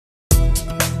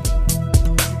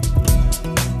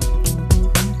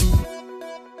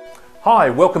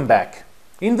Hi, welcome back.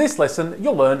 In this lesson,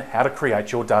 you'll learn how to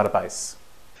create your database.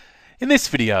 In this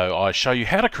video, I show you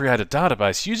how to create a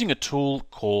database using a tool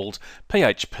called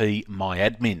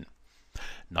phpMyAdmin.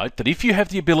 Note that if you have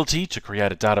the ability to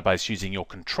create a database using your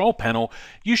control panel,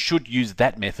 you should use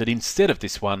that method instead of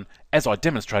this one, as I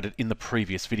demonstrated in the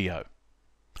previous video.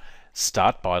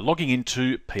 Start by logging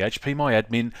into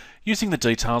phpMyAdmin using the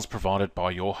details provided by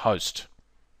your host.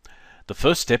 The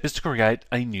first step is to create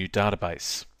a new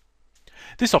database.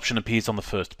 This option appears on the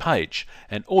first page,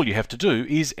 and all you have to do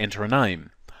is enter a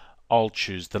name. I'll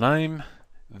choose the name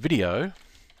Video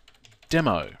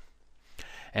Demo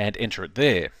and enter it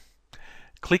there.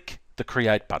 Click the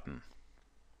Create button.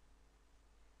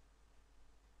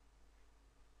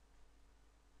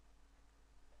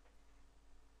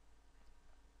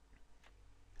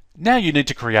 Now you need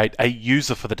to create a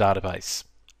user for the database.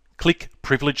 Click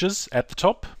Privileges at the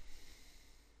top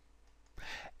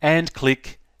and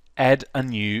click Add a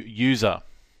new user.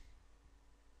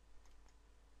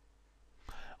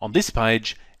 On this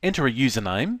page, enter a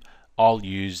username. I'll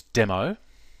use Demo.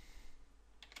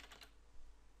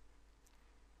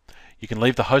 You can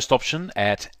leave the host option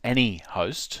at any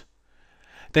host.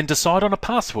 Then decide on a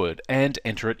password and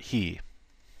enter it here.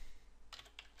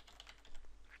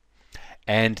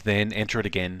 And then enter it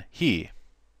again here.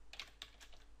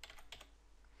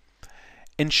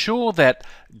 Ensure that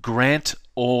Grant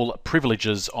All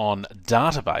Privileges on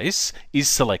Database is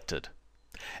selected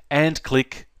and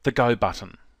click the Go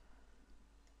button.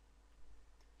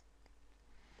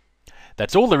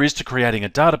 That's all there is to creating a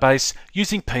database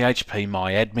using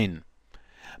phpMyAdmin.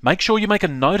 Make sure you make a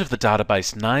note of the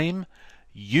database name,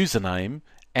 username,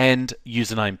 and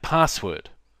username password.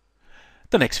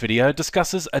 The next video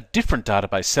discusses a different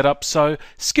database setup, so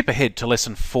skip ahead to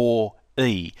lesson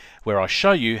 4E, where I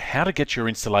show you how to get your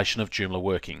installation of Joomla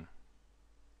working.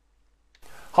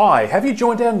 Hi, have you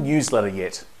joined our newsletter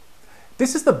yet?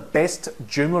 This is the best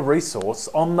Joomla resource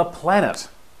on the planet.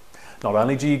 Not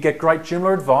only do you get great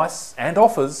Joomla advice and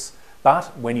offers,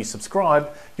 but when you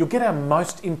subscribe, you'll get our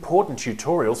most important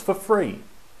tutorials for free.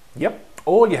 Yep,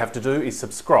 all you have to do is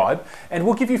subscribe and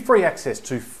we'll give you free access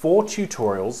to 4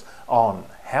 tutorials on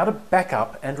how to back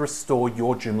up and restore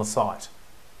your Joomla site.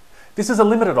 This is a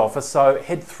limited offer, so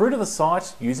head through to the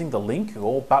site using the link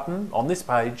or button on this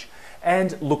page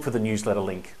and look for the newsletter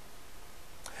link.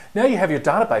 Now you have your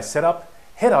database set up,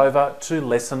 head over to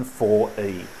lesson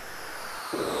 4E.